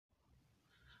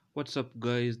What's up,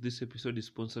 guys? This episode is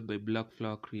sponsored by Black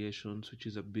Flower Creations, which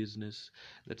is a business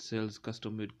that sells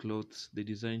custom made clothes. They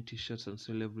design t shirts and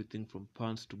sell everything from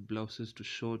pants to blouses to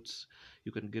shorts.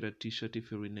 You can get a t shirt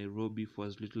if you're in Nairobi for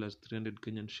as little as 300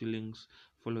 Kenyan shillings.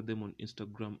 Follow them on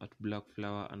Instagram at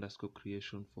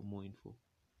blackflower_creation for more info.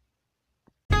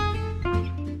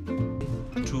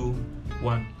 2,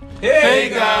 1. Hey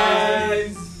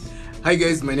guys! Hi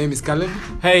guys, my name is Caleb.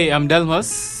 Hey, I'm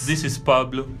Delmas. This is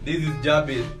Pablo. This is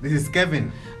Jabir. This is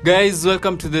Kevin. Guys,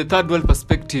 welcome to the Third World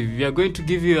Perspective. We are going to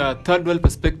give you a third world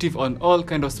perspective on all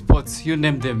kind of sports. You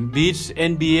name them. Beach,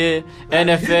 NBA,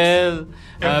 NFL,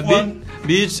 F1.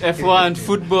 beach, F1,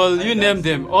 football, you name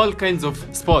them. All kinds of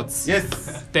sports. Yes.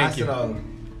 Thank you. Arsenal.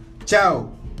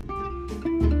 Ciao.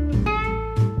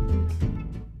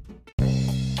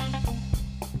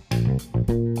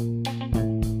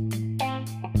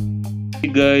 Hey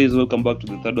guys, welcome back to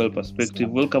the Third World Perspective.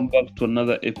 Welcome back to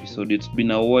another episode. It's been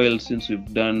a while since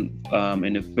we've done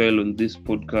NFL on this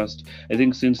podcast. I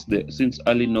think since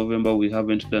early November we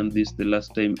haven't done this. The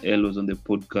last time L was on the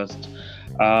podcast.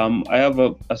 I have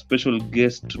a special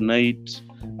guest tonight.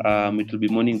 It will be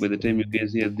morning by the time you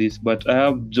guys hear this, but I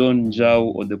have John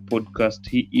Zhao on the podcast.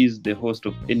 He is the host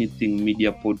of Anything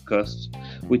Media Podcast,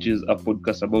 which is a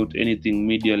podcast about anything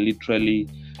media, literally.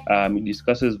 He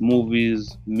discusses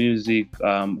movies, music,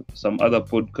 some other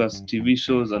podcasts, TV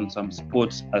shows, and some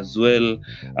sports as well.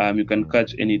 You can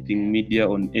catch Anything Media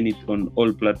on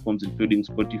all platforms, including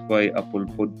Spotify, Apple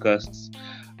Podcasts.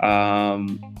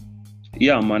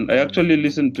 Yeah, man, I actually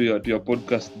listened to your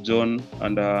podcast, John,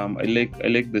 and I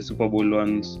like the Super Bowl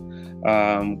ones.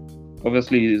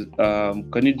 Obviously,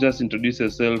 can you just introduce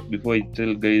yourself before I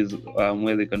tell guys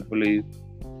where they can follow you?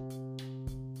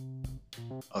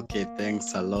 Okay,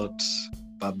 thanks a lot,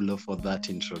 Pablo, for that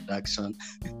introduction.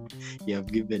 You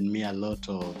have given me a lot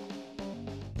of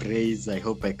praise. I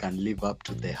hope I can live up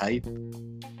to the hype.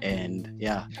 And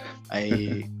yeah,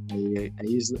 I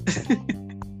use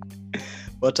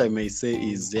what I may say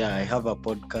is, I have a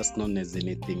podcast known as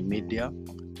Anything Media.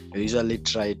 I usually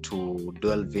try to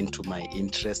delve into my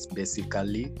interests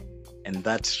basically, and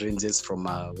that ranges from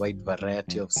a wide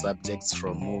variety of subjects,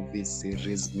 from movies,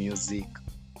 series, music,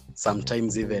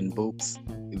 sometimes even books,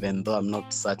 even though I'm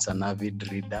not such an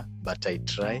avid reader, but I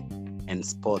try, and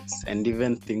sports, and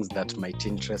even things that might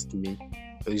interest me.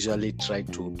 I usually try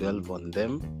to delve on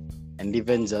them, and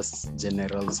even just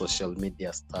general social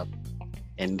media stuff.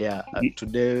 And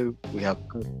today we have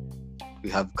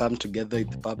come together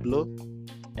with Pablo,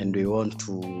 and we want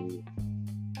to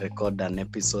record an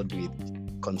episode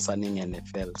concerning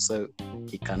NFL, so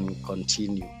he can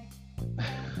continue.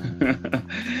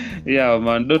 Yeah,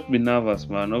 man, don't be nervous,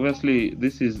 man. Obviously,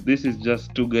 this is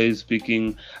just two guys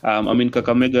speaking. I'm in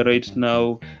Kakamega right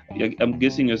now. I'm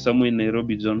guessing you're somewhere in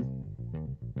Nairobi, John.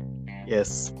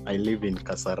 Yes, I live in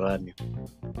Kasarani.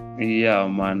 Yeah,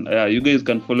 man. Yeah, you guys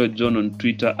can follow John on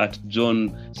Twitter at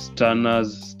John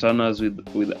Stannaz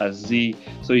with a Z.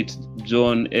 So it's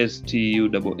John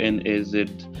Stunnaz.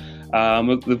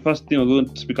 The first thing we're going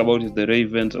to speak about is the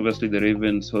Ravens. Obviously, the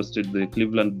Ravens hosted the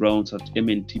Cleveland Browns at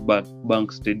M&T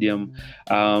Bank Stadium.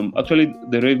 Actually,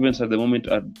 the Ravens at the moment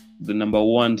are the number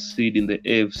one seed in the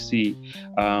AFC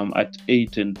at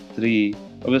 8-3.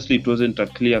 Obviously, it wasn't a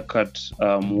clear-cut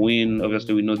win.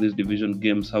 Obviously, we know these division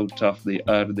games, how tough they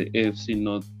are. The AFC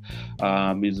North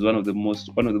is one of the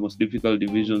most difficult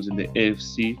divisions in the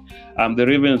AFC. The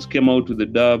Ravens came out with the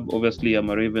dub. Obviously, I'm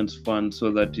a Ravens fan,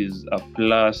 so that is a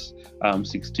plus.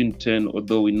 16-10,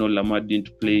 although we know Lamar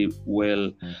didn't play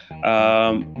well.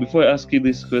 Before I ask you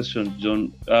this question,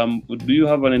 John, do you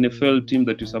have an NFL team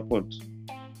that you support?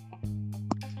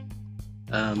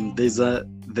 There's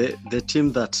the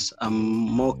team that I'm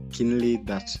more keenly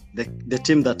the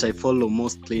team that I follow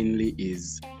most keenly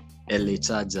is LA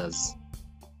Chargers.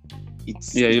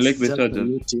 You like the just Chargers? a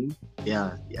new team.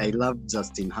 Yeah, I love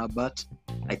Justin Herbert.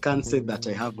 I can't say that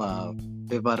I have a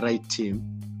favorite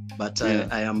team, but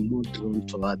I am more drawn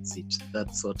towards it.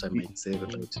 That's what I might say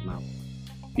right now.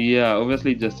 Yeah,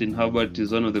 obviously Justin Herbert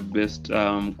is one of the best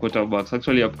quarterbacks,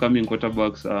 actually upcoming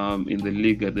quarterbacks in the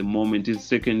league at the moment. His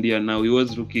second year now. He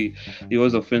was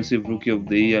offensive rookie of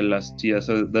the year last year,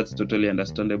 so that's totally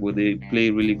understandable. They play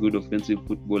really good offensive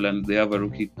football, and they have a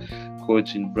rookie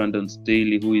coach in Brandon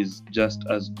Staley who is just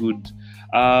as good.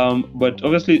 But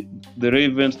obviously the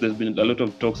Ravens, there's been a lot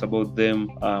of talks about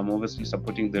them. Obviously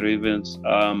supporting the Ravens.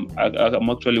 I'm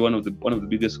actually one of the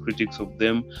biggest critics of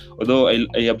them, although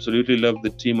I absolutely love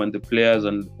the team and the players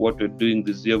and what we're doing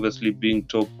this year. Obviously being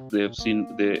top of the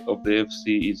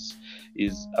FC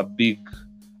is a big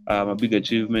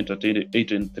achievement at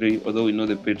 8-3, although we know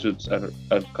the Patriots are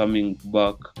coming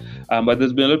back. But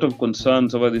there's been a lot of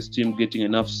concerns over this team getting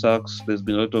enough sacks. There's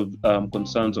been a lot of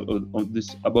concerns about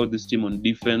this team on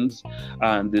defense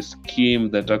and the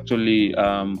scheme that actually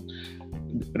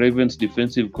Ravens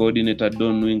defensive coordinator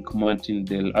Don Wink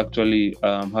Martindale actually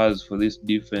has for this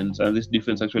defense, and this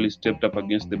defense actually stepped up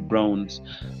against the Browns.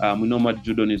 We know Matt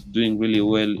Judon is doing really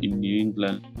well in New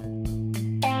England.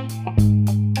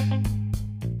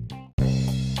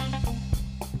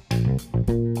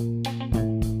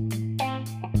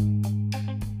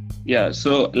 Yeah,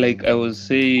 so like I was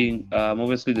saying,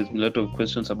 obviously there's been a lot of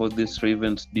questions about this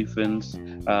Ravens defense,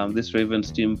 this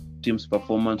Ravens team's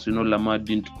performance. You know, Lamar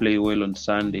didn't play well on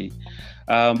Sunday,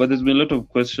 but there's been a lot of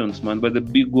questions, man. But the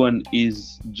big one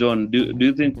is, John, do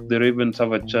you think the Ravens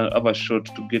have a shot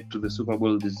to get to the Super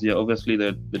Bowl this year? Obviously,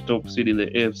 the top seed in the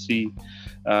AFC.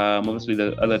 Obviously,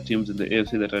 there are other teams in the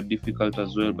AFC that are difficult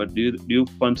as well. But do you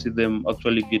fancy them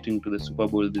actually getting to the Super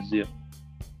Bowl this year?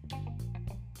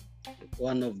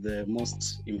 One of the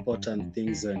most important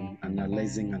things when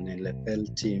analyzing an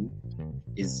NFL team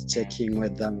is checking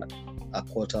whether a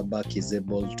quarterback is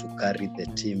able to carry the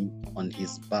team on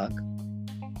his back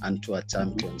and to a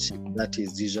championship. That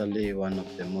is usually one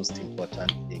of the most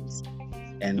important things.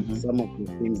 And some of the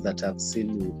things that I've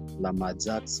seen with Lamar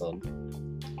Jackson,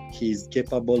 he's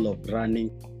capable of running,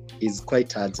 he's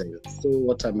quite agile. So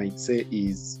what I might say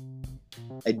is,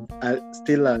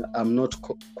 I'm not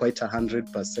quite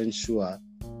 100% sure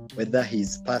whether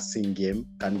his passing game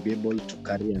can be able to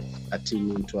carry a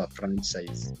team into a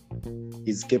franchise.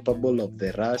 He's capable of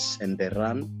the rush and the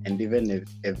run and even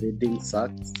evading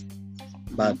sacks,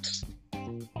 but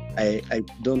I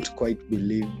don't quite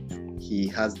believe he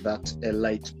has that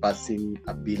elite passing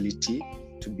ability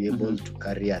to be able to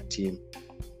carry a team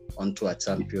onto a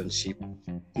championship.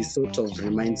 He sort of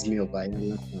reminds me of a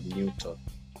younger Cam Newton.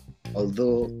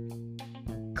 Although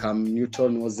Cam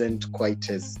Newton wasn't quite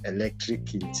as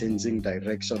electric in changing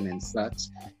direction and such,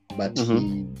 but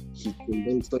he could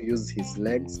also use his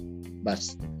legs. But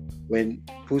when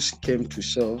push came to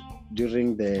shove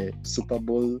during the Super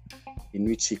Bowl in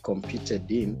which he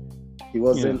competed in, he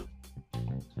wasn't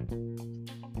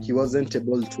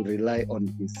able to rely on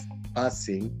his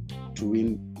passing to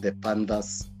win the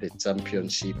Panthers the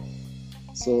championship.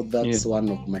 So that's one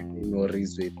of my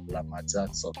worries with Lamar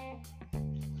Jackson.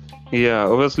 Yeah,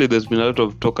 obviously there's been a lot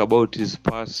of talk about his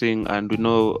passing, and we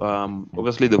know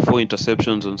obviously the 4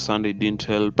 interceptions on Sunday didn't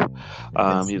help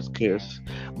his case.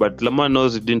 But Lamar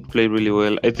knows he didn't play really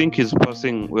well. I think his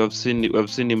passing, we have seen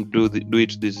him do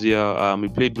it this year. He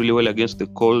played really well against the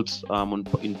Colts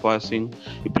in passing.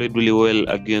 He played really well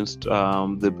against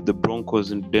the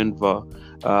Broncos in Denver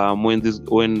when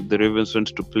the Ravens went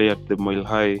to play at the Mile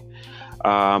High,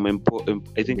 I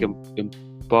think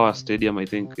Empower Stadium. I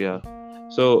think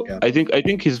So I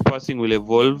think his passing will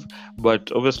evolve, but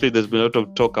obviously there's been a lot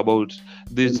of talk about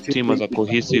this team as a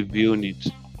cohesive unit.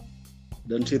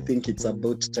 Don't you think it's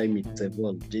about time it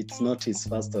evolved? It's not his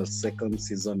first or second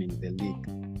season in the league.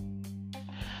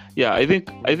 Yeah, I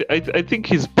think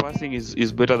his passing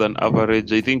is better than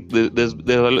average. I think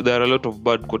there are a lot of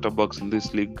bad quarterbacks in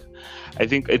this league. I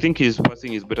think his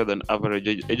passing is better than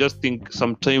average. I just think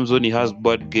sometimes when he has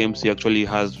bad games, he actually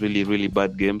has really, really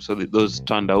bad games. So those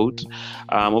stand out.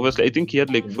 Obviously, I think he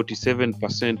had like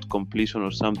 47% completion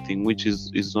or something, which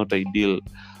is not ideal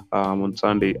on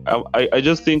Sunday. I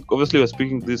just think, obviously, we're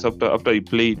speaking this after he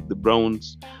played the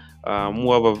Browns,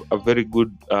 who have a very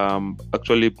good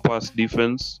actually pass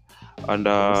defense, and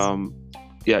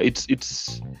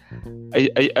it's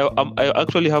I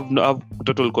actually have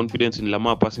total confidence in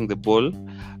Lamar passing the ball.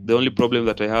 The only problem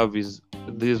that I have is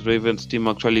this Ravens team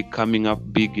actually coming up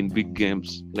big in big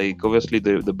games. Like obviously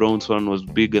the Browns one was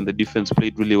big and the defense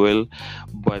played really well,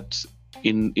 but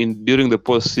in during the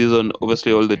postseason,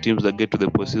 obviously all the teams that get to the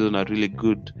postseason are really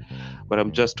good. But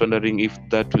I'm just wondering if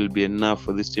that will be enough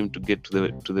for this team to get to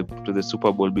the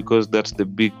Super Bowl, because that's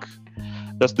the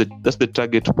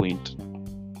target point.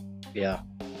 Yeah.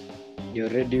 You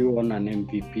already won an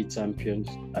MVP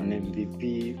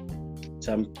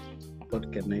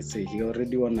what can I say? He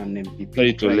already won an MVP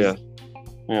title,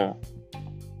 prize.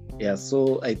 Yeah,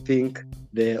 so I think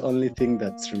the only thing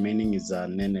that's remaining is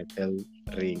an NFL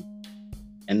ring.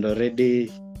 And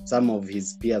already some of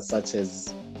his peers, such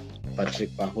as Patrick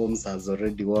Mahomes, has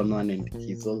already won one, and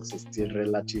he's also still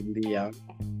relatively young.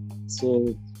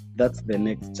 So that's the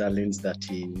next challenge that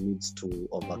he needs to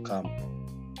overcome.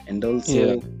 And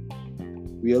also,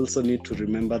 we also need to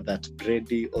remember that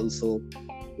Brady also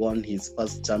won his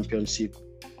first championship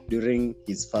during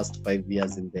his first 5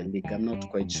 years in the league. I'm not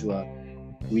quite sure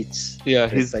which.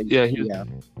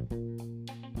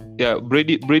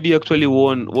 Brady actually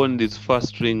won this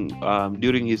first ring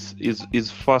during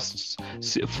his first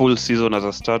full season as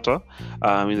a starter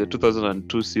in the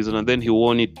 2002 season, and then he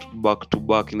won it back to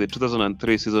back in the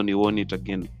 2003 season. He won it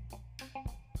again.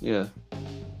 Yeah,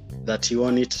 That he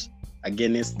won it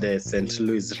against the St.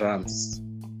 Louis Rams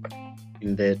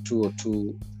in the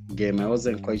 202 game. I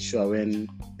wasn't quite sure when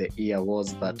the year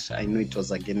was, but I know it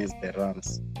was against the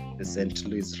Rams, the St.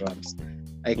 Louis Rams.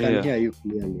 I can hear you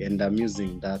clearly, and I'm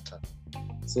using data,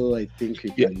 so I think we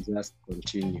can just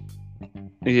continue.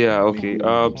 Yeah. Okay.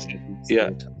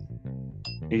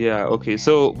 Okay.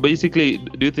 So basically,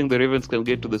 do you think the Ravens can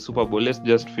get to the Super Bowl? Let's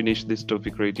just finish this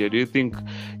topic right here. Do you think,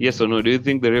 yes or no? Do you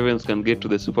think the Ravens can get to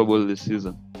the Super Bowl this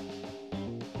season?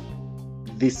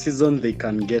 This season they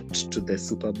can get to the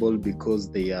Super Bowl because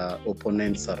their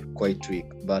opponents are quite weak.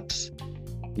 But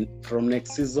from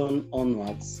next season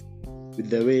onwards, with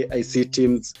the way I see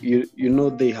teams, you know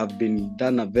they have been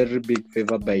done a very big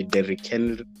favor by Derrick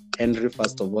Henry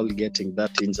first of all getting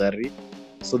that injury.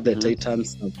 So the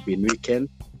Titans have been weakened.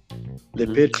 The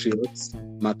Patriots,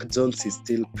 Mac Jones is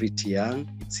still pretty young.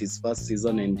 It's his first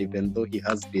season, and even though he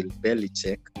has Bill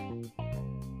Belichick,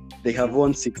 they have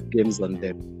won 6 games on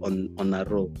a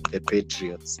row, the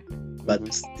Patriots.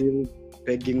 But still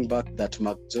pegging back that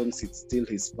Mac Jones, it's still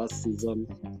his first season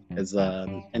as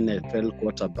an NFL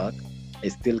quarterback. I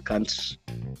still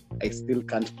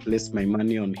can't place my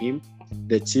money on him.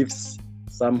 The Chiefs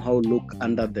somehow look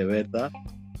under the weather,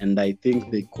 and I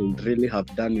think they could really have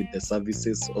done with the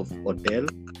services of Odell.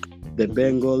 The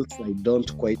Bengals, I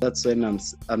don't quite. That's when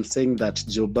I'm saying that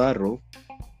Joe Burrow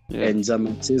and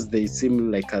Jamar Chase, they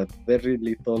seem like a very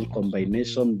lethal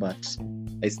combination, but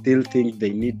I still think they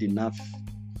need enough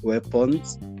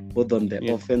weapons, both on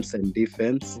the offense and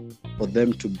defense, for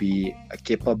them to be a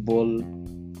capable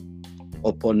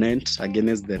opponent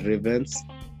against the Ravens.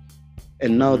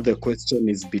 And now the question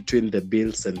is between the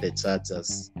Bills and the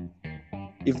Chargers.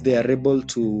 If they are able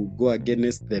to go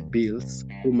against the Bills,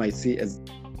 whom I see as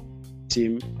a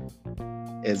team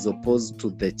as opposed to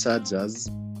the Chargers,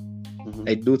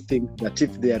 I do think that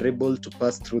if they are able to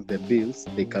pass through the Bills,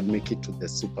 they can make it to the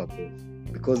Super Bowl,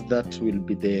 because that will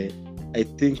be I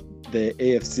think the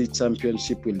AFC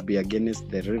Championship will be against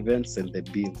the Ravens and the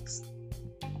Bills.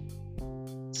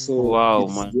 So wow,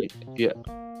 man.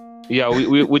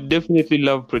 We definitely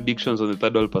love predictions on the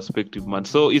Third World Perspective, man.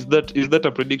 So is that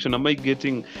a prediction? Am I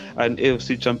getting an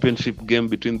AFC Championship game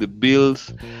between the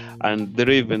Bills and the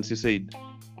Ravens, you said?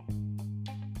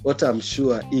 What I'm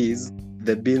sure is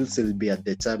the Bills will be at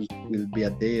the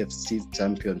AFC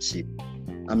Championship.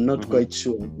 I'm not quite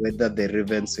sure whether the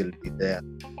Ravens will be there.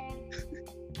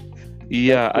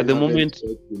 At the moment.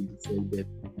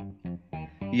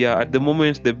 At the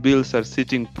moment the Bills are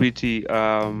sitting pretty in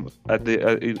the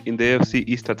AFC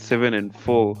East at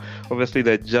 7-4. Obviously,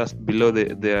 they're just below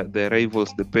their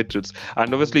rivals, the Patriots.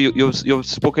 And obviously, you've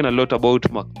spoken a lot about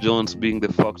Mac Jones being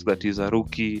the fact that he's a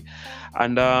rookie,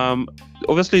 and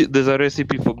obviously there's a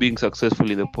recipe for being successful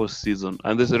in the postseason.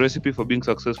 And there's a recipe for being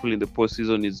successful in the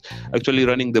postseason is actually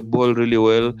running the ball really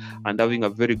well and having a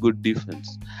very good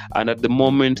defense. And at the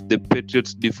moment, the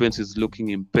Patriots defense is looking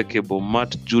impeccable.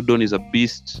 Matt Judon is a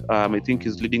beast. I think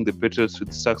he's leading the Patriots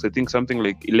with sacks. I think something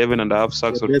like 11.5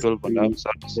 sacks or 12.5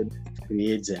 sacks. The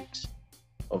free agent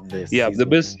of the season.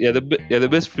 The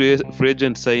best free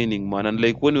agent signing, man. And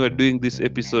like when we were doing this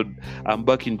episode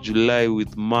back in July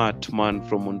with Matt, man,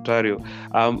 from Ontario,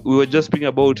 we were just speaking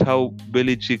about how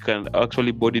Belichick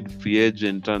actually bodied free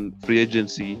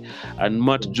agency, and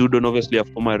Matt Judon, obviously a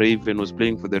former Raven, was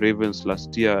playing for the Ravens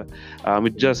last year.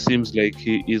 It just seems like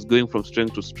he is going from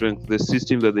strength to strength. The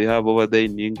system that they have over there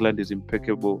in England is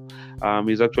impeccable.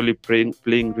 He's actually playing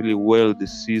really well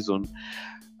this season.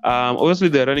 Obviously,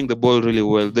 they're running the ball really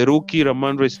well. The rookie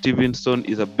Ramondre Stevenson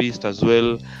is a beast as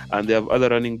well, and they have other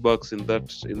running backs in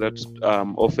that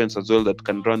offense as well that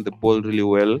can run the ball really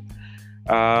well.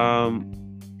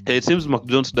 It seems Mac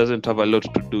Jones doesn't have a lot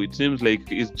to do. It seems like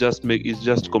he's just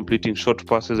completing short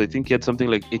passes. I think he had something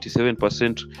like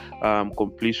 87%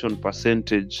 completion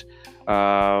percentage.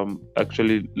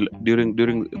 Actually, during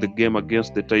the game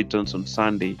against the Titans on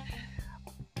Sunday.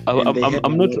 I'm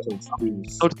not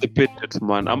the Patriots,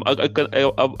 man. I'm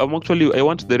actually, I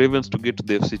want the Ravens to get to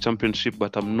the FC Championship,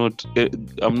 but I'm not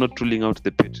ruling out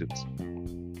the Patriots.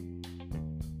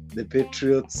 The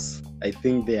Patriots, I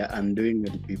think their undoing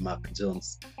will be Mac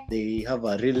Jones. They have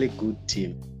a really good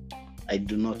team. I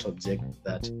do not object to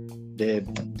that.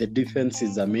 The defense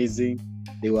is amazing.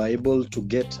 They were able to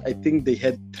get, I think they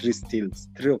had 3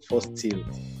 or 4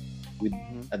 steals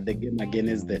at the game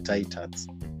against the Titans.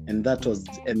 And it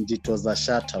was a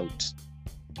shutout.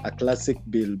 a classic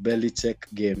Bill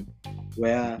Belichick game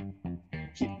where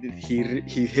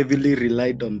he heavily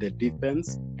relied on the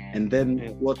defense, and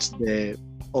then what the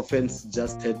offense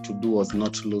just had to do was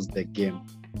not lose the game.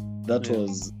 That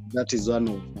is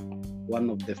one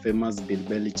of the famous Bill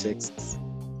Belichick's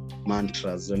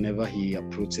mantras whenever he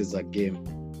approaches a game,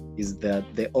 is that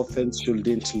the offense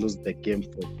shouldn't lose the game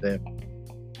for them.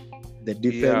 The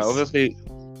defense, Yeah, obviously,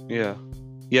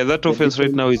 that offense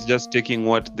right now is just taking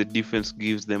what the defense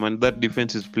gives them, and that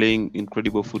defense is playing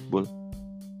incredible football.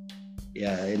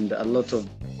 yeah, and a lot of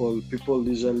people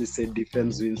usually say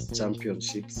defense wins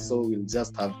championships, so we'll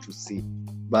just have to see.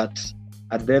 But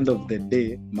at the end of the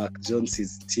day, Mac Jones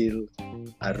is still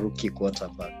a rookie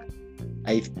quarterback.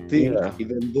 I think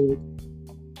even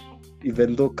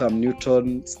though Cam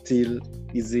Newton still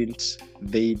isn't,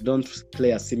 they don't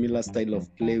play a similar style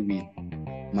of play with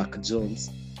Mac Jones,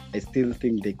 I still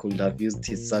think they could have used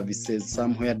his services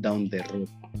somewhere down the road,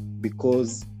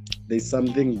 because there's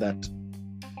something that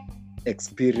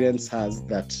experience has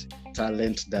that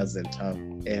talent doesn't have.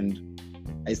 And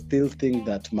I still think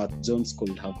that Mac Jones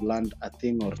could have learned a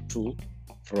thing or two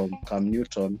from Cam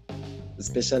Newton,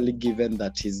 especially given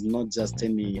that he's not just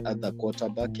any other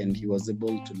quarterback, and he was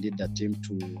able to lead a team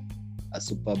to a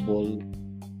Super Bowl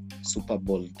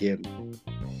game.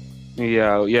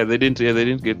 They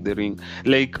didn't get the ring.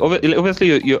 Like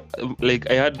obviously, you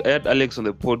like I had Alex on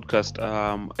the podcast.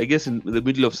 I guess in the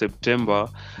middle of September.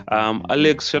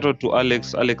 Alex, shout out to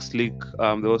Alex Leak,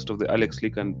 the host of the Alex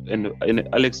Leak and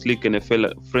Alex Leak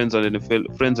NFL Friends and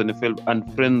NFL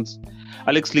and Friends.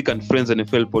 Alex Leak and Friends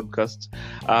NFL podcast.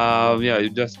 You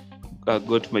just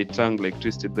got my tongue like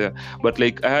twisted there, but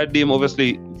like I had him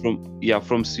obviously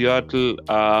from Seattle.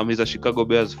 He's a Chicago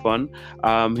Bears fan.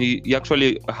 He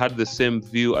actually had the same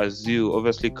view as you.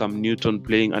 Obviously, Cam Newton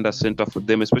playing under center for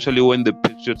them, especially when the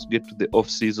Patriots get to the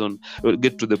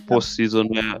get to the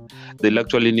postseason, where they'll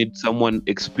actually need someone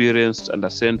experienced under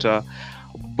center.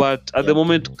 But at the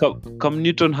moment, Cam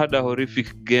Newton had a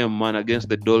horrific game, man, against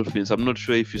the Dolphins. I'm not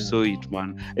sure if you saw it,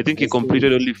 man. I think he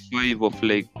completed only 5 of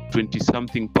like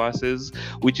 20-something passes,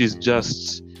 which is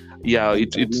just,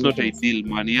 it's not ideal,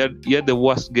 man. He had the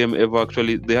worst game ever.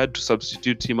 Actually, they had to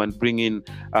substitute him and bring in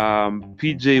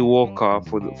PJ Walker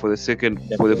for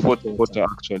the fourth quarter.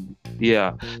 Actually,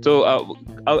 So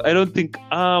I don't think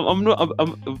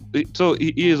so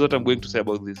here's what I'm going to say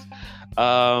about this.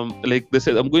 Like they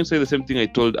said, I'm going to say the same thing I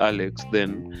told Alex.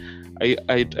 Then,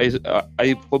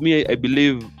 for me, I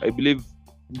believe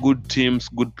good teams,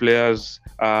 good players,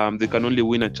 they can only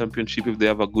win a championship if they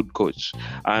have a good coach,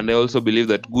 and I also believe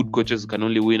that good coaches can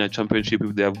only win a championship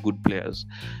if they have good players.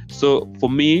 So for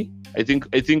me, I think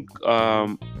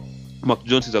Mac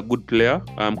Jones is a good player.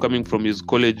 Coming from his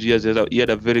college years, he had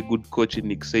a very good coach in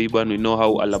Nick Saban. We know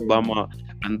how Alabama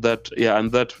and that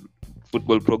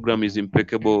football program is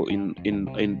impeccable in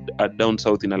down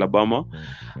south in Alabama,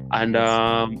 and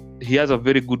he has a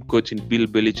very good coach in Bill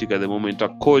Belichick at the moment, a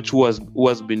coach who has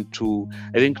been to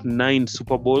I think 9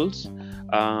 Super Bowls.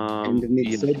 And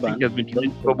Nick Saban, he has been to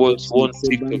 9 Super Bowls. Nick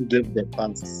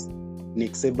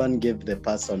Saban gave the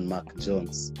pass on Mac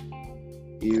Jones.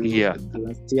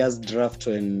 Last year's draft,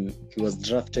 when he was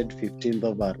drafted 15th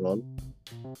overall,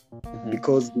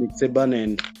 because Nick Saban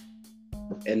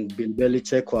and Bill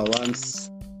Belichick were once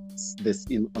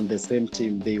on the same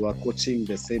team. They were coaching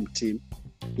the same team.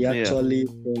 Bill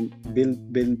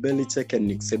Belichick and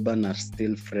Nick Saban are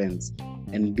still friends.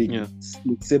 And Nick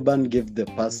Saban gave the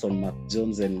pass on Mac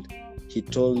Jones, and he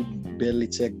told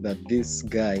Belichick that this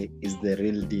guy is the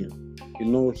real deal. You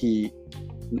know,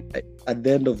 at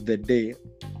the end of the day,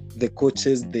 the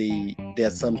coaches, there are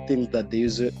some things that they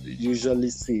usually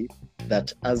see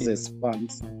that us as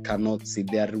fans cannot see.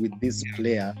 They are with this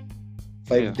player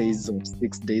 5 days or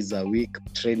 6 days a week,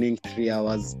 training 3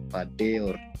 hours per day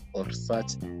or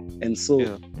such. And so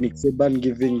Nick Saban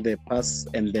giving the pass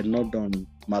and the nod on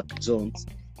Mac Jones,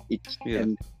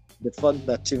 and the fact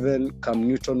that even Cam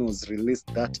Newton was released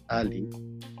that early,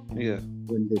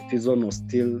 when the season was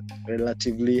still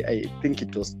relatively, I think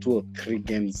it was 2 or 3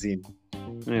 games in,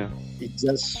 it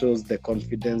just shows the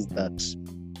confidence that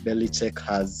Belichick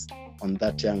has on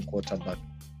that young quarterback.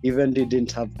 Even he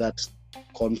didn't have that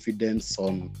confidence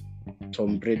on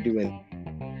Tom Brady in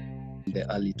the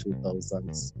early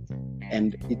 2000s.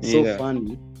 And it's so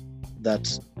funny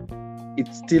that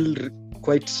it's still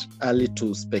quite early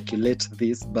to speculate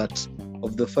this, but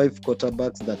of the 5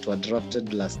 quarterbacks that were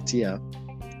drafted last year,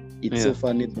 it's so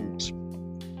funny that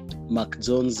Mac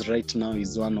Jones right now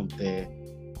is one of the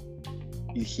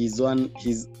he's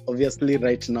obviously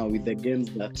right now with the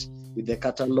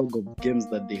catalog of games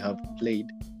that they have played,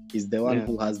 he's the one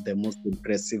who has the most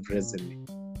impressive resume.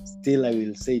 still, I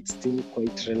will say it's still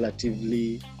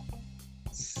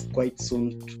quite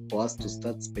soon for us to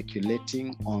start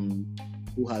speculating on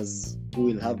who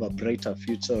will have a brighter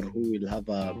future or who will have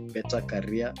a better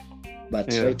career.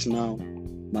 But right now,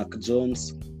 Mac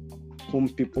Jones, whom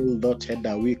people thought had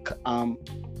a weak arm,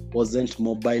 wasn't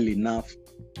mobile enough,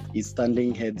 is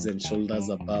standing heads and shoulders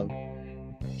above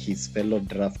his fellow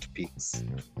draft picks.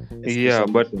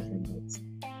 But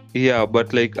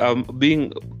like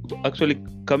being actually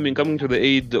coming to the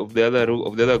aid of the other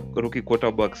rookie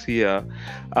quarterbacks here,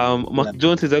 Mac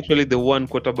Jones is actually the one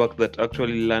quarterback that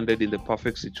actually landed in the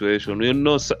perfect situation.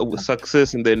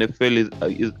 Success in the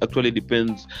NFL is actually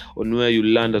depends on where you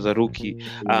land as a rookie.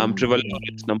 Trevor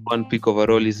Lawrence, number 1 pick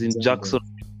overall, is in Jacksonville.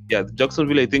 Yeah,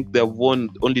 Jacksonville, I think they have won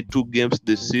only 2 games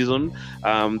this season.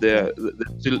 They're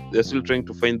still trying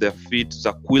to find their feet.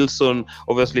 Zach Wilson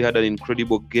obviously had an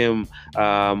incredible game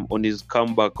on his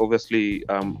comeback. Obviously,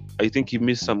 I think he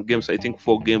missed some games. I think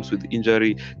 4 games with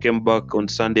injury. Came back on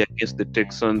Sunday against the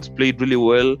Texans. Played really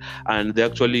well, and they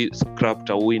actually scrapped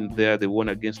a win there. They won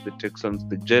against the Texans.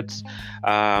 The Jets,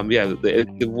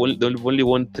 they've only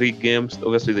won 3 games.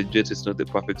 Obviously, the Jets is not the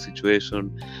perfect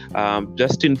situation.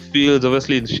 Justin Fields,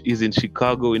 obviously, is in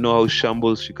Chicago. We know how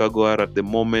shambles Chicago are at the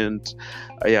moment.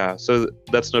 So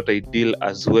that's not ideal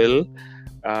as well.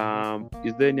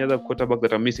 Is there any other quarterback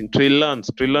that I'm missing? Trey Lance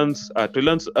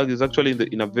is actually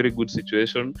in a very good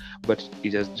situation, but he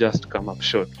has just come up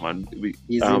short, man.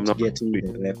 Isn't getting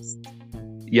the reps.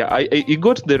 Yeah, he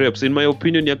got the reps. In my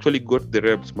opinion, he actually got the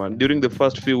reps, man. During the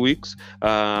first few weeks,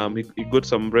 he got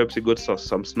some reps, he got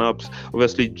some snaps.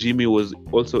 Obviously, Jimmy was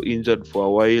also injured for a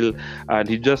while, and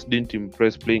he just didn't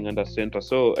impress playing under center.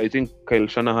 So I think Kyle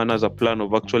Shanahan has a plan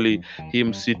of actually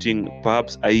him sitting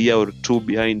perhaps a year or 2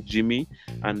 behind Jimmy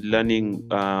and learning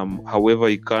however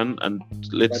he can. And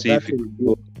let's see if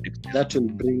that will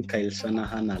bring Kyle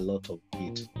Shanahan a lot of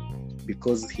heat,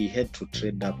 because he had to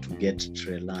trade up to get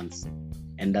Trey Lance.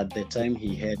 And at the time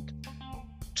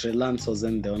Trey Lance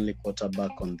wasn't the only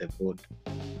quarterback on the board.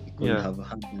 He could have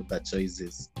had other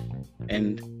choices.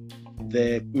 And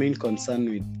the main concern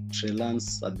with Trey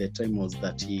Lance at the time was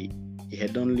that he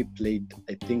had only played,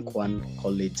 I think, 1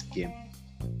 college game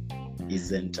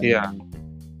his entire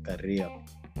career.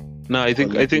 No, I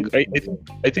think in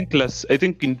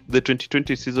the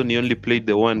 2020 season he only played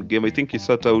the 1 game. I think he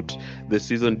sat out the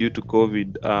season due to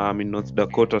COVID in North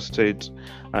Dakota State,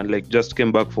 and just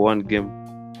came back for 1 game.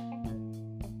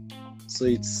 So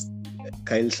it's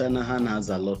Kyle Shanahan has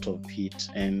a lot of heat,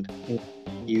 and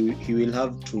he will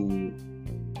have to.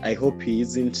 I hope he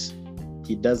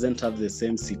doesn't have the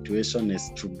same situation as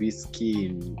Trubisky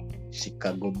in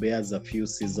Chicago Bears a few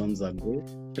seasons ago.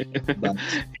 But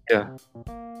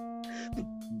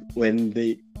when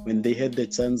they had the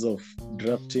chance of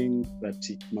drafting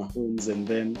Patrick Mahomes, and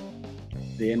then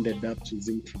they ended up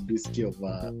choosing Trubisky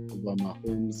over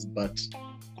Mahomes, but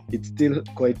it's still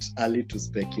quite early to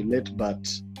speculate. But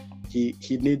he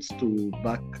needs to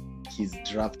back his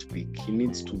draft pick. He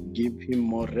needs to give him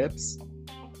more reps.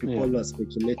 People are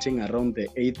speculating around the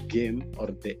 8th game or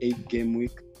the 8th game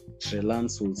week, Trey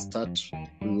Lance will start.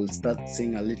 We will start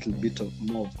seeing a little bit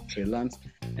more of Trey Lance.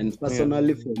 And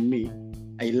personally, for me,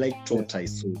 I liked what I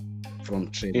saw from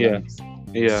Trey Lance.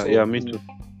 Me too.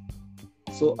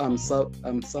 So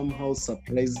I'm somehow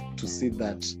surprised to see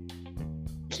that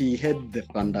he had the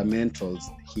fundamentals.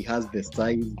 He has the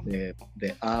size,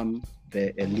 the arm,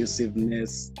 the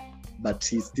elusiveness, but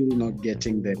he's still not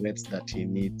getting the reps that he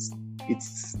needs.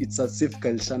 It's as if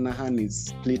Kyle Shanahan is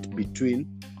split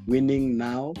between winning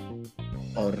now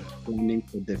or planning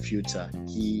for the future.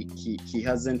 He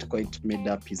hasn't quite made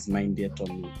up his mind yet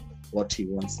on what he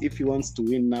wants. If he wants to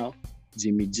win now,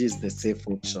 Jimmy G is the safe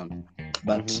option.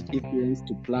 But if he wants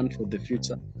to plan for the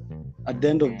future, at the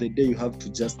end of the day, you have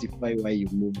to justify why you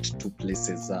moved 2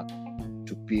 places up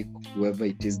to pick whoever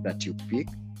it is that you pick,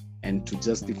 and to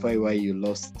justify why you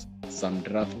lost some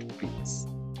draft picks.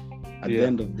 At the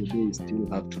end of the day, you still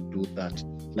have to do that.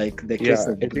 Like the case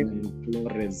of Brian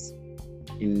Flores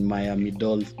in Miami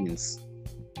Dolphins.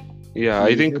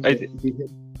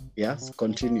 Yes,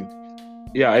 continue.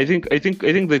 I think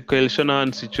the Kyle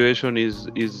Shanahan situation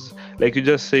is like you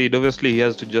just said. Obviously, he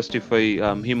has to justify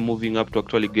him moving up to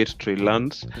actually get Trey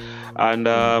Lance, and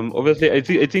obviously, I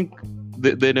think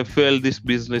the NFL, this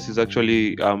business is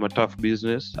actually a tough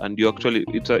business, and you actually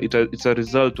it's a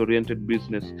result oriented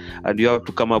business, and you have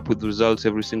to come up with results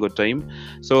every single time.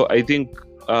 So I think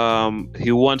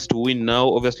he wants to win now.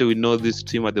 Obviously, we know this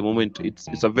team at the moment.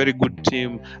 It's a very good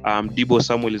team. Debo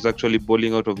Samuel is actually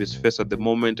balling out of his face at the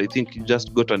moment. I think he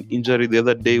just got an injury the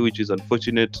other day, which is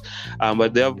unfortunate.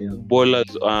 But they have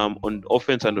ballers on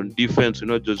offense and on defense. You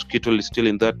know, George Kittle is still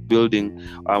in that building.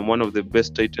 One of the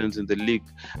best Titans in the league.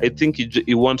 I think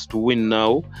he wants to win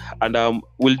now, and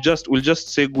we'll just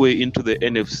segue into the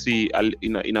NFC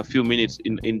in a few minutes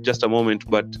in just a moment.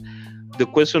 But the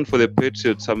question for the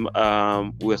Patriots, we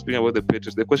are speaking about the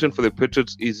Patriots. The question for the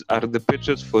Patriots is: are the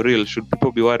Patriots for real? Should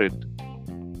people be worried?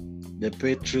 The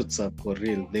Patriots are for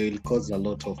real. They will cause a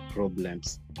lot of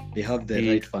problems. They have the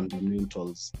right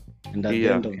fundamentals, and at the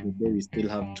end of the day, we still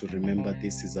have to remember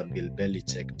this is a Bill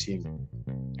Belichick team.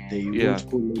 They won't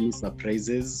pull any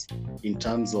surprises in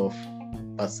terms of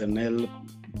personnel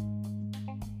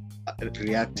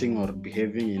reacting or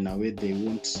behaving in a way they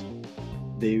won't.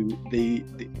 They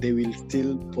will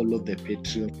still follow the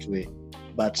Patriot way,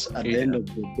 but at the end of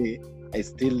the day, I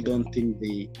still don't think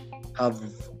they have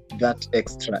that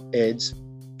extra edge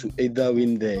to either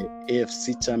win the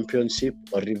AFC Championship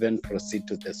or even proceed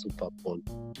to the Super Bowl.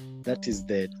 That is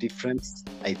the difference.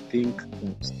 I think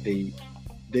that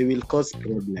they will cause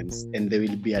problems and there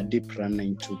will be a deep run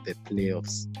into the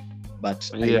playoffs.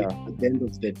 But at the end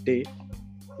of the day,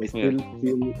 I still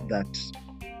feel that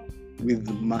with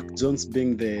Mac Jones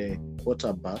being the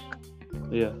quarterback,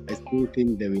 I still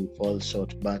think they will fall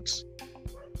short. But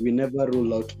we never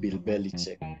rule out Bill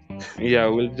Belichick.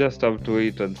 We'll just have to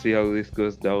wait and see how this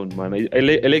goes down, man. I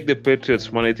like the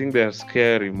Patriots, man. I think they are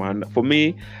scary, man. For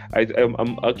me,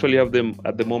 I'm actually have them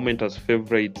at the moment as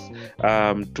favorites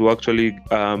to actually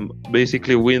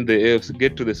basically win the AFC,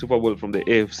 get to the Super Bowl from the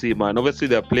AFC, man. Obviously,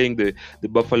 they're playing the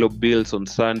Buffalo Bills on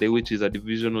Sunday, which is a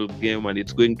divisional game, and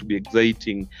it's going to be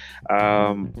exciting.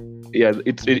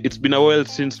 It's been a while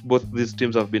since both these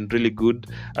teams have been really good,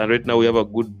 and right now we have a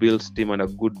good Bills team and a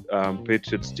good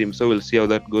Patriots team, so we'll see how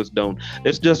that goes down.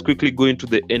 Let's just quickly go into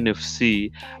the NFC,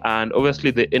 and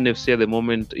obviously the NFC at the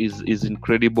moment is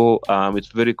incredible. It's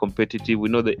very competitive. We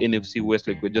know the NFC West,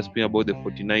 like we're just speaking about the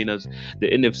 49ers. The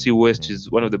NFC West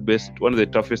is one of the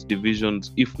toughest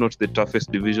divisions, if not the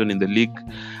toughest division in the league.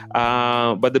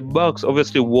 But the Bucs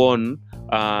obviously won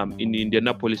in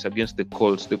Indianapolis against the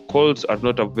Colts. The Colts are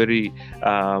not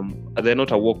they're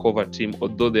not a walkover team,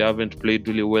 although they haven't played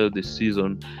really well this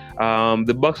season.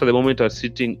 The Bucs at the moment are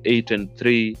sitting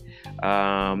 8-3.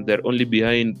 They're only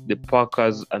behind the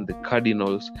Packers and the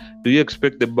Cardinals. Do you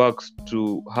expect the Bucs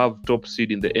to have top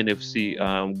seed in the NFC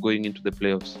going into the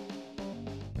playoffs?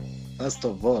 First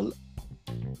of all,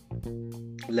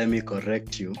 let me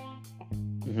correct you.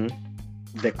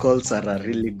 The Colts are a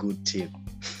really good team.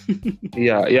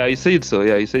 I said so.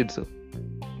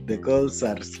 The Colts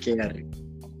are scary.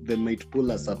 They might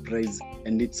pull a surprise,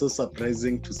 and it's so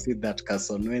surprising to see that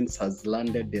Carson Wentz has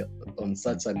landed on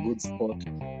such a good spot,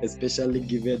 especially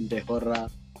given the horror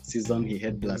season he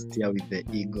had last year with the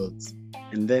Eagles,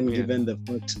 and then given the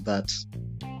fact that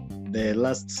the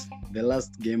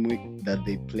last game week that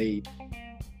they played,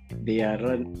 their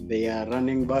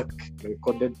running back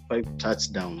recorded 5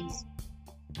 touchdowns,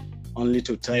 only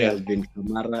to tie Alvin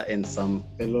Kamara and some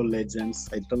fellow legends.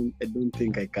 I don't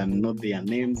think I can know their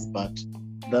names, but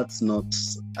that's not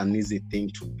an easy thing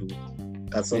to do.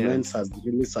 Carson Wentz has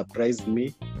really surprised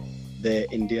me. The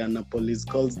Indianapolis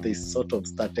Colts, they sort of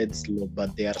started slow,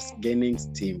 but they are gaining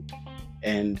steam,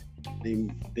 and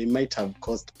they might have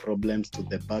caused problems to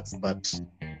the Bucs. But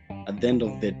at the end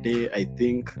of the day, I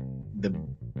think the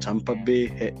Tampa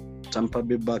Bay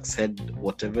Bucs had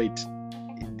whatever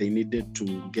they needed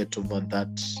to get over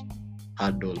that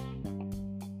hurdle.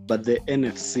 But the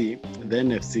NFC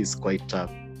is quite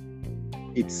tough.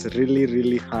 It's really,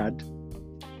 really hard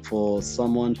for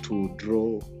someone to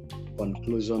draw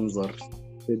conclusions or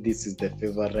say this is the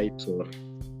favorite, or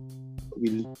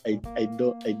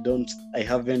I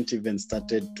haven't even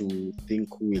started to think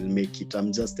who will make it.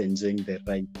 I'm just enjoying the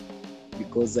ride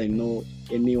because I know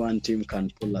any one team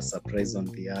can pull a surprise on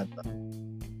the other.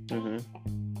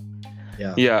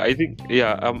 I think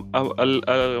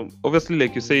obviously,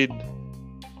 like you said,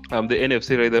 the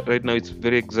NFC right now, it's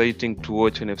very exciting to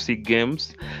watch NFC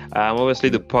games. Obviously,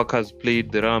 the Packers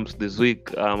played the Rams this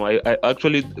week. I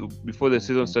actually, before the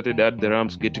season started, I had the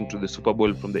Rams getting to the Super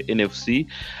Bowl from the NFC.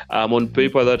 On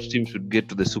paper, that team should get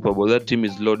to the Super Bowl. That team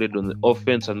is loaded on the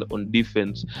offense and on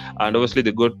defense. And obviously,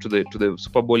 they got to the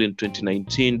Super Bowl in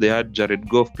 2019. They had Jared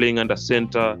Goff playing under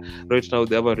center. Right now,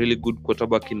 they have a really good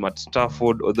quarterback in Matt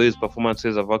Stafford, although his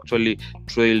performances have actually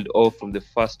trailed off from the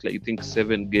first,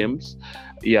 7 games.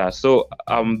 So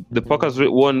the Packers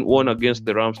won against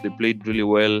the Rams. They played really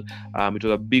well. It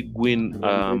was a big win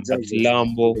at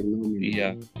Lambeau.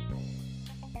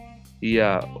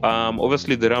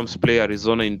 Obviously the Rams play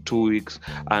Arizona in 2 weeks,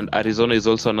 and Arizona is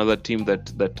also another team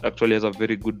that actually has a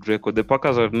very good record. The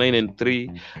Packers are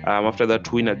 9-3 after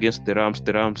that win against the Rams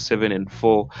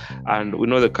 7-4, and we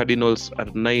know the Cardinals are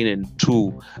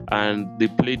 9-2, and they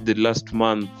played the last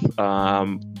month.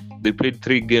 They played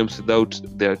 3 games without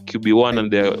their QB1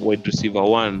 and their wide receiver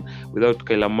 1, without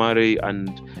Kyler Murray and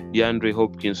DeAndre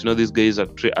Hopkins. These guys are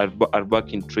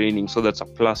back in training, so that's a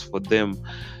plus for them.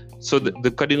 So the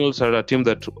Cardinals are a team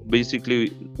that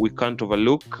basically we can't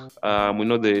overlook. We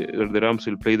know the Rams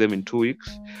will play them in 2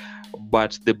 weeks,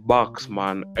 but the Bucs,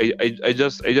 man, I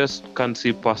just can't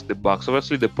see past the Bucs.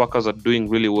 Obviously, the Packers are doing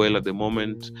really well at the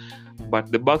moment,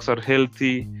 but the Bucs are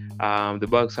healthy. The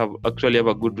Bucs have a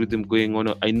good rhythm going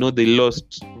on. I know they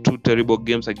lost 2 terrible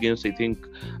games against, I think,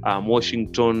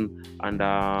 Washington and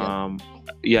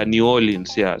New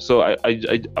Orleans. So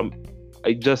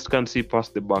I just can't see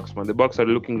past the Bucs, man. The Bucs are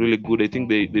looking really good. I think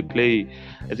they play,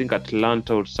 I think,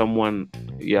 Atlanta or someone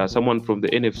from the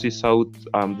NFC South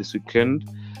this weekend.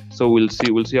 So we'll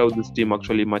see how this team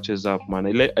actually matches up, man.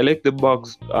 I like the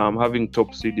Bucs having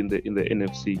top seed in the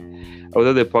NFC.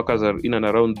 Although the Packers are in and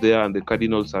around there, and the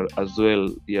Cardinals are as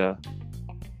well.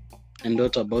 And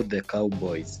what about the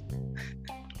Cowboys?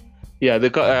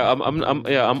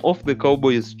 I'm off the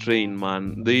Cowboys train,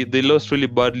 man. They lost really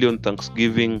badly on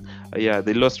Thanksgiving.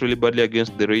 They lost really badly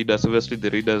against the Raiders. Obviously, the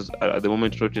Raiders are at the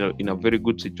moment not in a very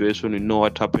good situation. We know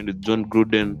what happened with John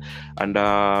Gruden and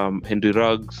Henry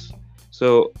Ruggs.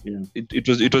 So it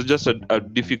was just a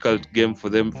difficult game for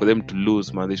them to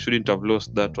lose, man. They shouldn't have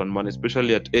lost that one, man.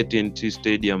 Especially at AT&T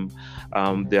Stadium,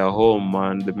 their home,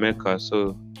 man, the Mecca.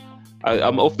 So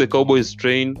I'm off the Cowboys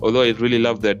train, although I really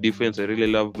love their defense. I really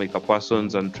love Micah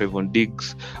Parsons and Trevon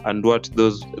Diggs, and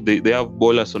they have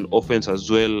ballers on offense as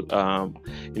well,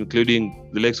 including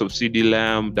the likes of CD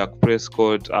Lamb, Dak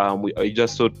Prescott. I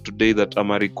just saw today that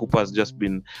Amari Cooper has just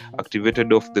been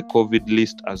activated off the COVID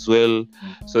list as well.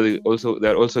 So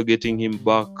they're also getting him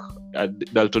back.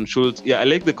 Dalton Schultz. I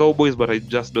like the Cowboys, but I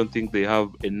just don't think they have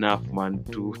enough, man,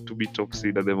 to be top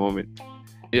seed at the moment.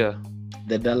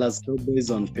 The Dallas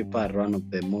Cowboys on paper are one of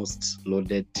the most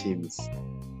loaded teams.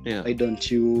 Why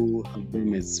don't you have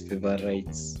them as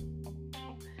favorites?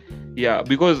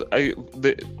 Because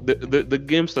the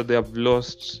games that they have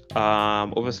lost,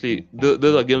 obviously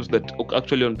those are games that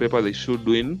actually on paper they should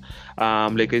win.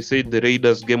 Like I said, the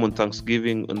Raiders game on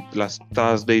Thanksgiving on last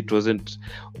Thursday,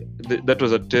 that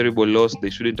was a terrible loss.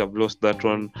 They shouldn't have lost that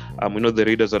one. We know the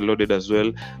Raiders are loaded as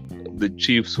well. The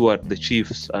Chiefs, who are the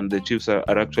Chiefs, and the Chiefs are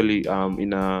actually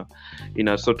in a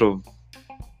sort of,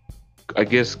 I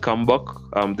guess, comeback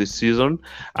this season.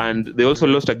 And they also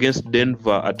lost against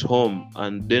Denver at home,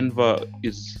 and Denver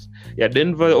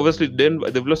obviously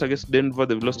they've lost against Denver,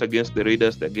 they've lost against the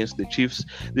Raiders, against the Chiefs.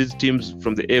 These teams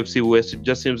from the AFC West, it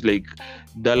just seems like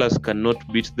Dallas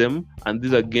cannot beat them, and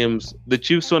these are games. The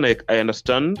Chiefs one I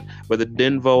understand, but the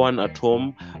Denver one at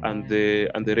home and the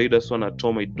Raiders one at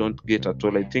home I don't get at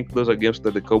all. I think those are games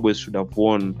that the Cowboys should have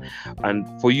won, and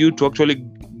for you to actually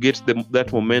get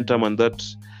that momentum and that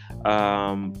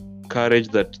courage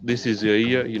that this is your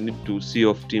year, you need to see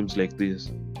off teams like this.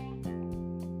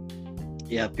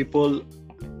 People,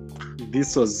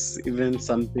 this was even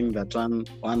something that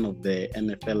one of the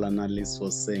NFL analysts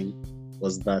was saying,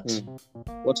 was that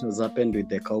what has happened with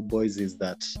the Cowboys is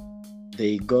that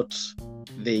they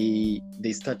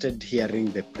started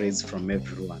hearing the praise from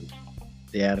everyone.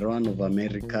 They are one of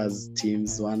America's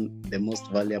teams, the most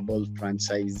valuable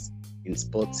franchise in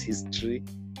sports history,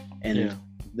 and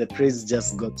the praise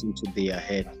just got into their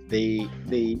head.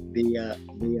 Their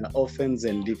offense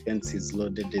and defense is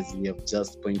loaded, as we have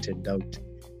just pointed out,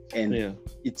 and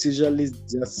it's usually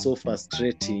just so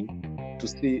frustrating to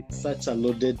see such a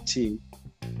loaded team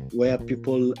where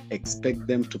people expect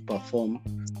them to perform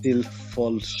still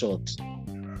fall short.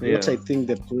 What I think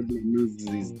the problem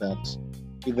is that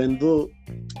even though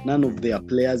none of their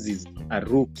players is a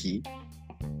rookie,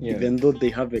 even though they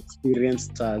have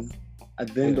experienced stars,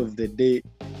 at the end of the day,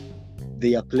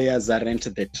 their players aren't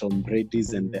the Tom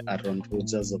Brady's and the Aaron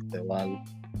Rodgers of the world.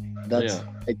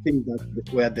 I think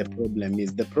that's where the problem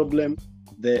is. The problem,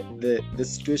 the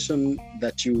situation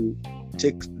that you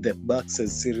take the Bucs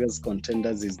as serious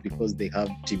contenders is because they have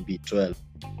TB12.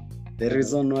 The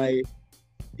reason why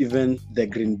even the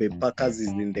Green Bay Packers is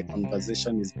in the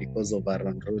conversation is because of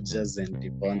Aaron Rodgers and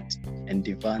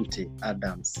Devontae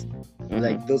Adams.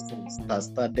 Like those stars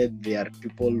started, they are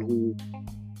people who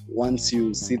once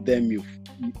you see them,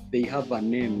 they have a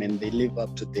name and they live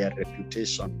up to their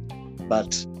reputation.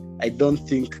 But I don't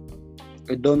think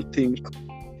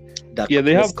Dak Yeah,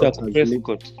 they have Prescott Dak has lived.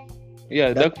 Prescott.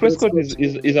 Yeah, Dak Dak Prescott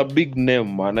Prescott- is a big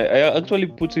name, man. I actually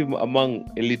put him among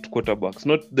elite quarterbacks,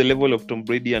 not the level of Tom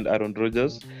Brady and Aaron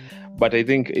Rodgers, but I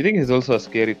think he's also a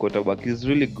scary quarterback. He's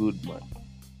really good, man.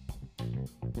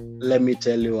 Let me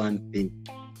tell you one thing.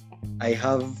 I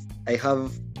have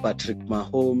Patrick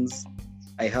Mahomes.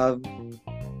 I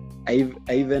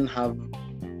even have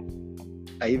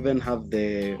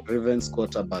the Ravens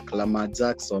quarterback Lamar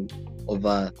Jackson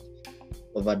over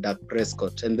Dak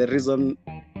Prescott. And the reason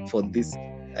for this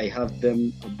I have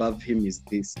them above him is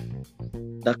this.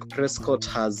 Dak Prescott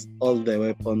has all the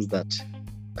weapons that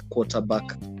a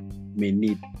quarterback may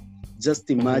need. Just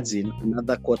imagine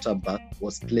another quarterback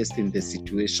was placed in the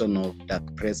situation of Dak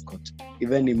Prescott.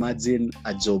 Even imagine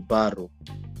a Joe Burrow.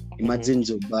 Imagine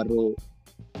Joe Burrow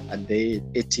at the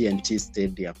AT&T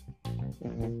Stadium.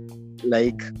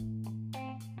 Like,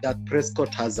 Dak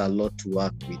Prescott has a lot to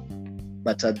work with.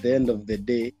 But at the end of the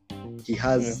day,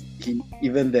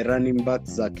 even the running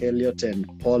backs, Zach Elliott and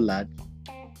Pollard,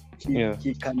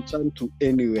 he can turn to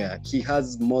anywhere. He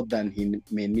has more than he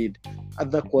may need.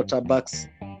 Other quarterbacks,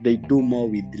 they do more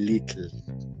with little.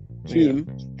 He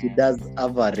does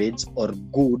average or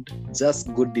good,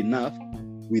 just good enough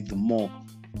with more.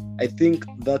 I think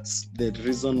that's the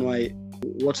reason why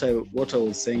what I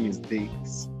was saying is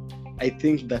this. I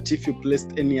think that if you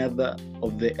placed any other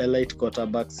of the elite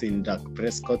quarterbacks in Dak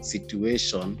Prescott's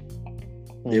situation,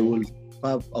 they will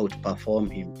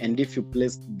outperform him. And if you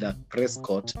placed Dak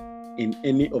Prescott in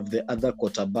any of the other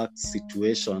quarterbacks'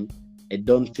 situation, I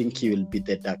don't think he will be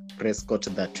the Dak Prescott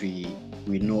that we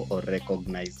know or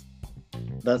recognize.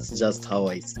 That's just how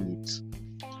I see it.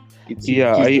 I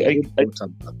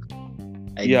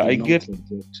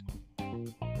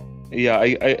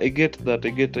get that. I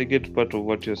get part of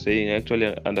what you're saying. I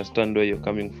actually understand where you're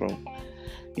coming from.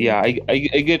 Yeah, I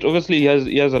get. Obviously, he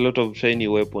has a lot of shiny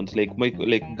weapons, like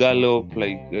Gallup,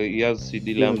 he has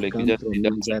CD Lamb, he just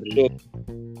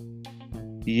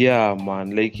yeah,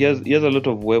 man. He has a lot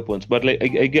of weapons, but I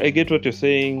get what you're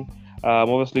saying.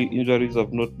 Obviously, injuries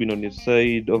have not been on his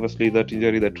side. Obviously, that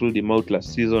injury that ruled him out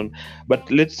last season. But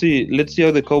let's see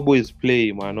how the Cowboys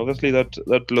play, man. Obviously,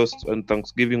 that loss on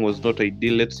Thanksgiving was not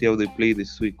ideal. Let's see how they play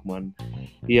this week, man.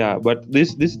 Yeah, but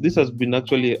this has been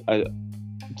actually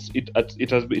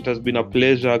it has been a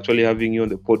pleasure actually having you on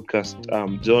the podcast,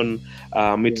 John.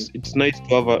 It's nice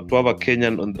to have a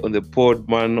Kenyan on the pod,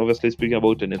 man. Obviously, speaking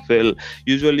about NFL,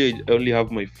 usually I only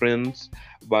have my friends,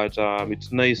 but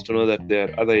it's nice to know that there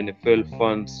are other NFL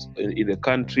fans in the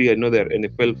country. I know there are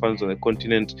NFL fans on the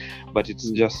continent, but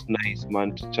it's just nice,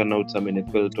 man, to churn out some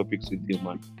NFL topics with you,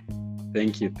 man.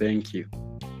 Thank you.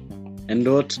 And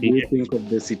what do you think of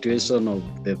the situation of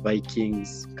the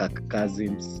Vikings, Kirk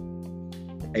Cousins?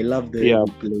 I love the way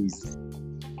he plays.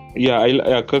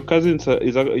 Yeah, Kirk Cousins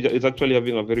is actually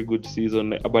having a very good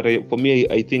season. But for me,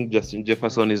 I think Justin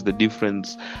Jefferson is the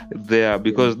difference there,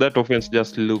 because that offense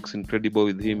just looks incredible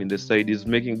with him in the side. He's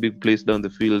making big plays down the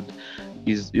field.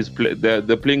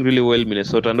 They're playing really well,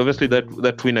 Minnesota, and obviously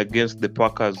that win against the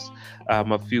Packers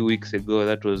a few weeks ago,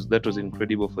 that was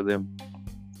incredible for them.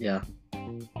 Yeah.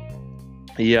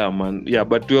 Yeah, man. Yeah,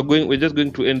 but we're just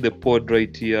going to end the pod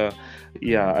right here.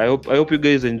 Yeah, I hope you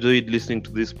guys enjoyed listening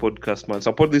to this podcast, man.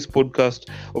 Support this podcast.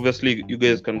 Obviously, you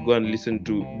guys can go and listen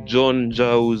to John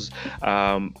Zhou's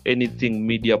Anything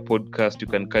Media podcast. You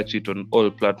can catch it on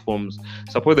all platforms.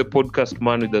 Support the podcast,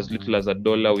 man, with as little as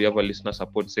 $1. We have a listener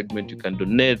support segment. You can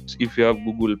donate if you have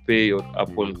Google Pay or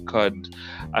Apple Card.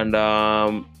 And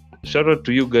shout out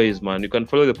to you guys, man. You can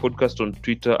follow the podcast on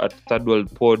Twitter at Third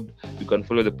World Pod. You can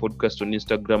follow the podcast on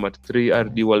Instagram at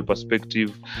 3RD World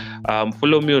Perspective.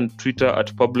 Follow me on Twitter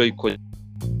at Pablo Ikonye.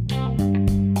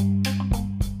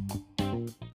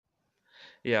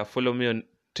 Yeah, follow me on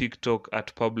TikTok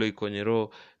at Pablo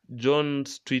Ikonyero.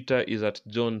 John's Twitter is at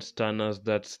John Stannaz.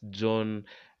 That's John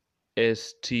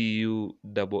STUNNAZ.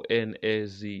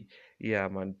 Yeah,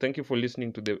 man. Thank you for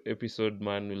listening to the episode,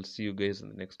 man. We'll see you guys in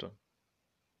the next one.